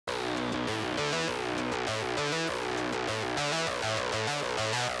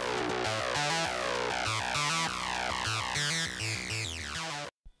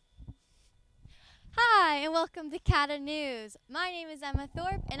welcome to CADA News. My name is Emma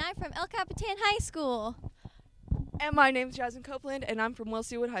Thorpe, and I'm from El Capitan High School. And my name is Jasmine Copeland, and I'm from Will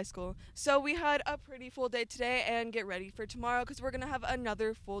Seawood High School. So we had a pretty full day today, and get ready for tomorrow because we're going to have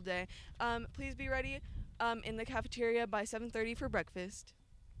another full day. Please be ready in the cafeteria by 7:30 for breakfast.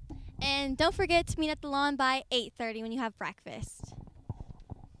 And don't forget to meet at the lawn by 8:30 when you have breakfast.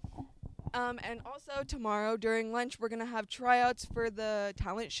 And also tomorrow during lunch, we're going to have tryouts for the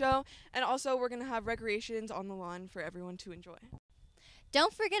talent show, and also we're going to have recreations on the lawn for everyone to enjoy.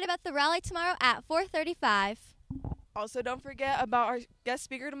 Don't forget about the rally tomorrow at 4:35. Also, don't forget about our guest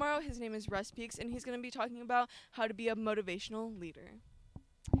speaker tomorrow. His name is Russ Peaks, and he's going to be talking about how to be a motivational leader.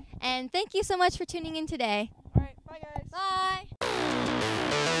 And thank you so much for tuning in today. All right, bye guys. Bye.